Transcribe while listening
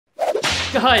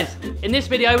Guys, in this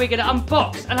video we're going to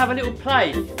unbox and have a little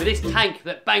play with this tank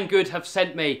that Banggood have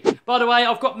sent me. By the way,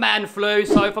 I've got man flu,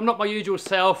 so if I'm not my usual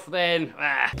self, then...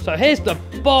 So here's the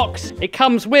box. It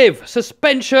comes with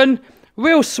suspension,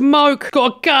 real smoke,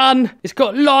 got a gun, it's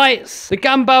got lights, the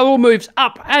gun barrel moves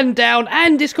up and down,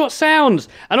 and it's got sounds.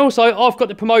 And also, I've got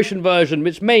the promotion version,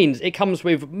 which means it comes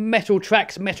with metal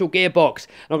tracks, metal gearbox.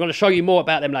 And I'm going to show you more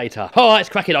about them later. All right, let's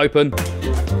crack it open.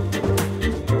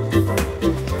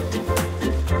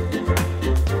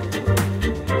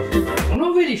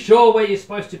 Sure where you're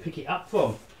supposed to pick it up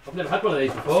from. I've never had one of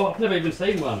these before. I've never even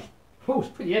seen one. Oh, it's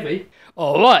pretty heavy.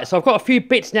 Alright, so I've got a few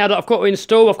bits now that I've got to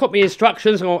install. I've got my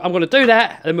instructions. I'm going to do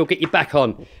that and then we'll get you back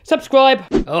on. Subscribe.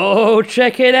 Oh,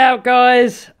 check it out,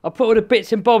 guys. I'll put all the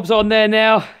bits and bobs on there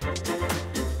now.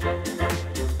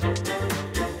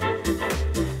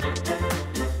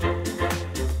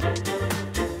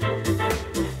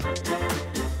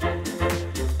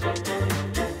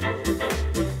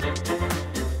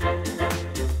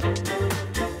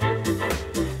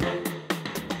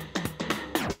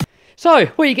 So,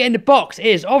 what you get in the box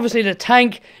is obviously the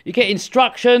tank, you get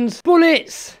instructions,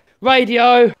 bullets,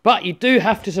 radio, but you do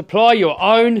have to supply your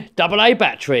own AA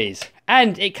batteries.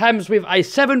 And it comes with a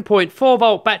 7.4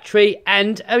 volt battery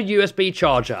and a USB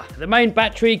charger. The main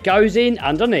battery goes in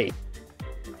underneath.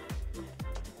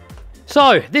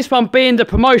 So, this one being the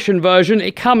promotion version,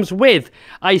 it comes with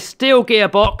a steel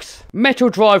gearbox, metal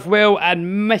drive wheel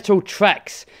and metal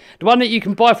tracks. The one that you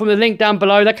can buy from the link down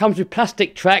below, that comes with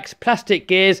plastic tracks, plastic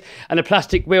gears and a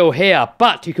plastic wheel here.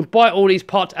 But you can buy all these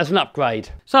parts as an upgrade.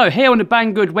 So here on the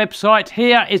Banggood website,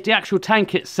 here is the actual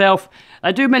tank itself.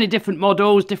 They do many different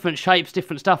models, different shapes,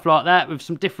 different stuff like that, with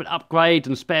some different upgrades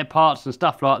and spare parts and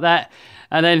stuff like that.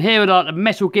 And then here are like the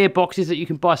metal gearboxes that you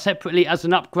can buy separately as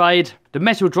an upgrade, the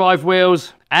metal drive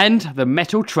wheels and the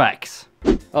metal tracks.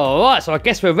 Alright, so I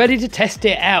guess we're ready to test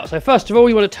it out. So first of all,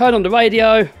 you want to turn on the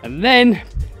radio and then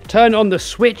turn on the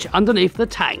switch underneath the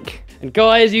tank. And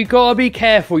guys, you gotta be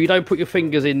careful you don't put your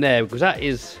fingers in there, because that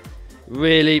is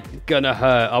really gonna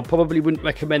hurt. I probably wouldn't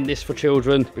recommend this for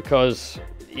children because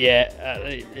yeah,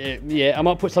 I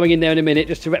might put something in there in a minute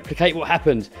just to replicate what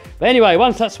happens. But anyway,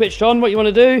 once that's switched on, what you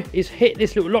want to do is hit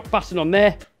this little lock button on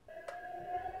there.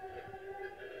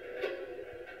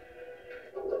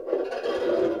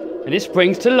 And it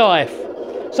springs to life.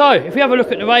 So, if we have a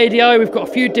look at the radio, we've got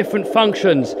a few different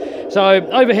functions. So,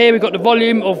 over here we've got the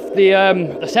volume of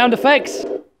the sound effects.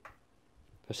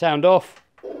 The sound off.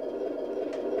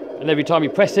 And every time you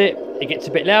press it, it gets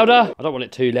a bit louder. I don't want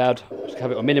it too loud, just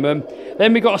have it on minimum.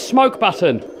 Then we've got a smoke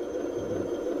button.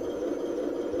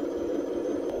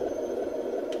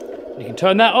 You can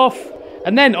turn that off.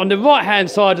 And then on the right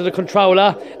hand side of the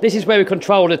controller, this is where we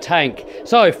control the tank.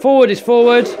 So, forward is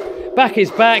forward, back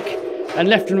is back, and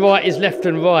left and right is left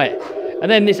and right. And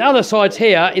then this other side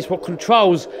here is what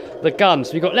controls the gun.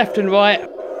 So you've got left and right,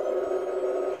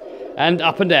 and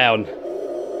up and down.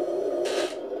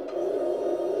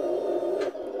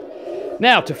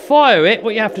 Now to fire it,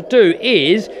 what you have to do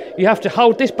is, you have to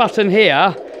hold this button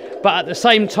here, but at the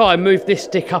same time move this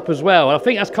stick up as well. And I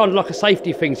think that's kind of like a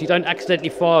safety thing, so you don't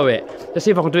accidentally fire it. Let's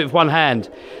see if I can do it with one hand.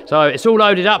 So it's all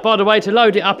loaded up. By the way, to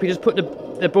load it up, you just put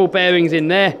the ball bearings in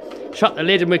there, shut the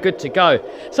lid and we're good to go.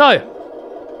 So,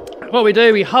 what we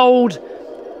do, we hold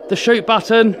the shoot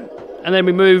button and then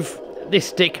we move this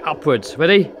stick upwards.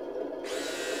 Ready?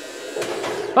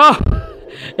 Oh,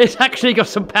 it's actually got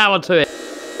some power to it.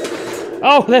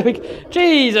 Oh, there we go.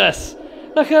 Jesus,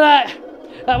 look at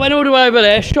that. That went all the way over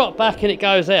there, shot back and it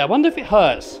goes there. I wonder if it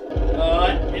hurts. All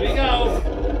right, here we go.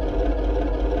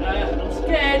 I'm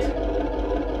scared.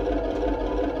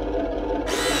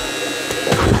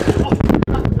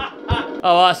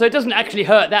 Alright, so it doesn't actually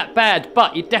hurt that bad,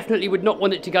 but you definitely would not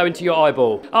want it to go into your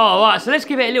eyeball. Alright, so let's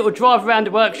give it a little drive around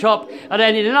the workshop, and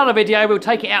then in another video we'll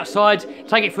take it outside,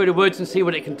 take it through the woods and see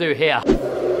what it can do here.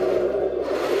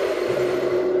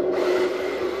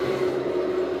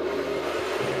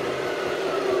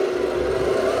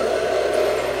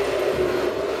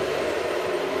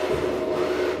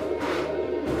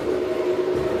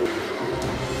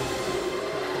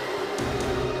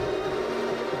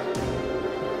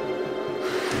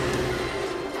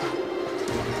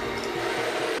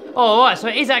 Alright, so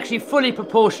it is actually fully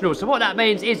proportional. So what that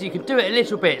means is you can do it a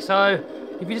little bit. So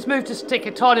if you just move the stick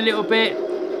a tiny little bit,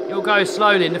 it'll go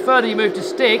slowly. And the further you move the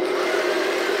stick,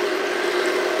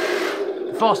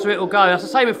 the faster it will go. That's the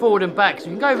same with forward and back. So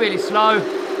you can go really slow,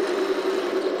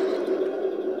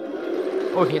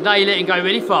 or you can nail it and go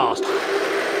really fast.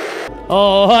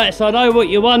 Alright, so I know what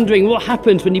you're wondering. What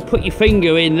happens when you put your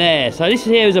finger in there? So this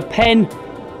here is a pen.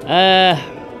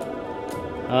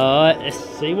 Alright, let's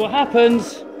see what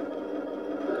happens.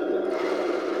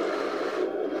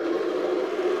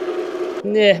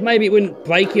 Yeah, maybe it wouldn't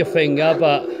break your finger,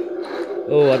 but...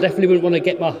 Oh, I definitely wouldn't want to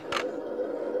get my...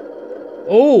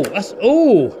 Oh, that's...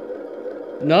 Oh!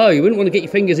 No, you wouldn't want to get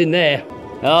your fingers in there.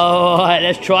 Alright,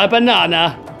 let's try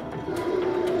banana.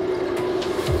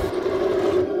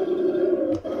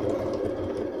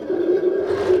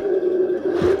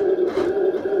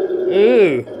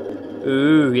 Ooh.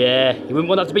 Ooh, yeah. You wouldn't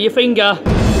want that to be your finger.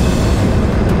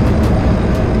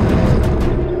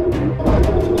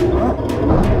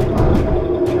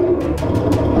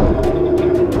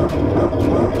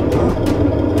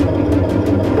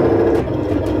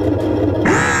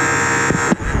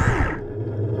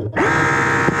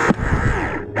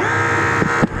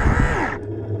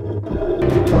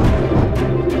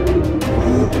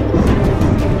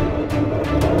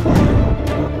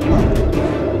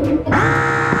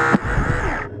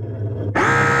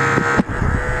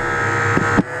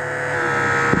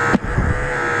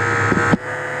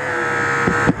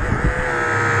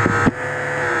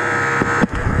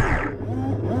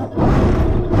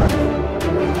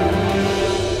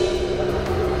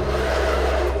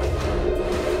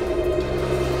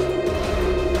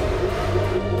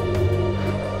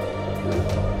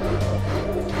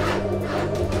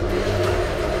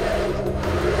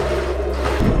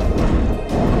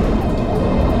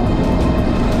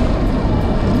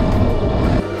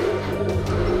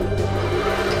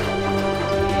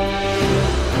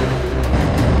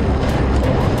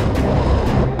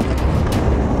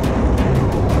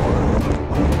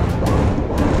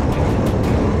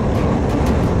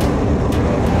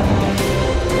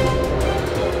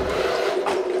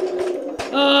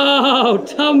 Oh,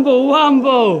 tumble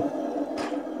wumble!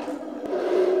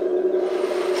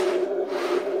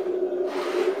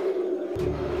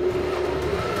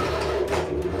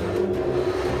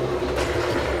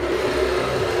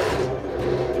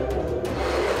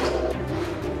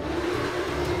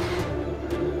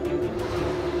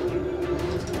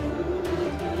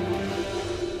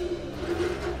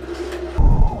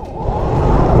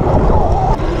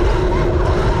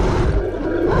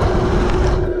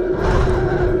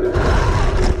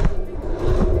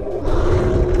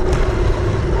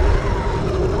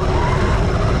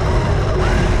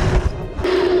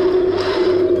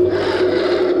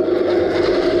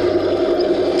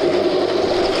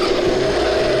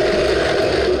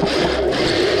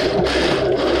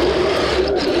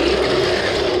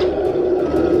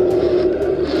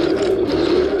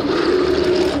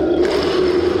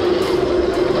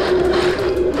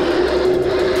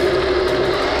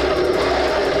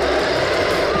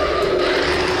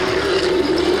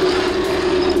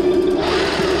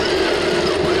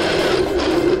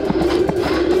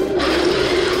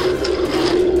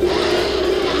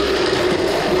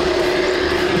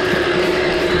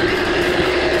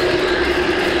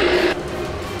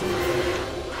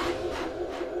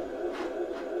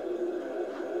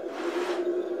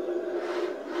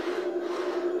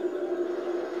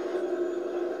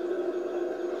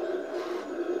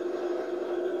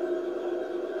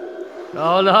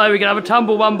 Oh no, we're gonna have a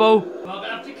tumble wumble. I'm gonna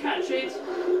have to catch it.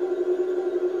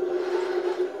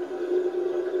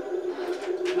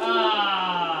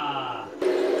 Ah.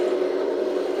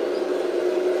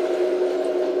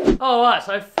 Alright,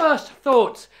 so first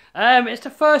thoughts. It's the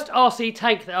first RC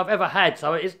tank that I've ever had,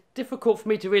 so it's difficult for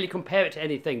me to really compare it to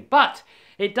anything. But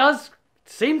it does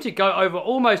seem to go over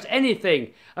almost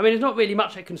anything. I mean, there's not really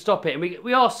much that can stop it. And we're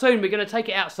going to take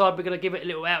it outside. We're going to give it a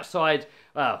little outside,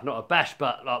 well, not a bash,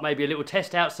 but like maybe a little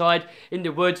test outside in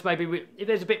the woods. Maybe if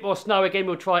there's a bit more snow again,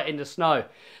 we'll try it in the snow.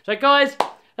 So guys,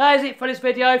 that is it for this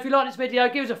video. If you like this video,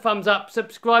 give us a thumbs up,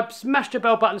 subscribe, smash the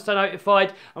bell button to stay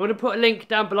notified. I'm going to put a link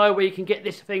down below where you can get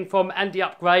this thing from and the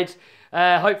upgrades.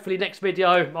 Hopefully next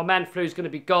video, my man flu is going to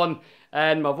be gone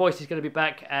and my voice is going to be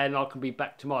back and I can be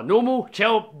back to my normal,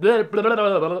 chill,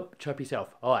 chirpy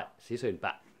self. Alright, see you soon.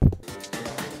 Bye.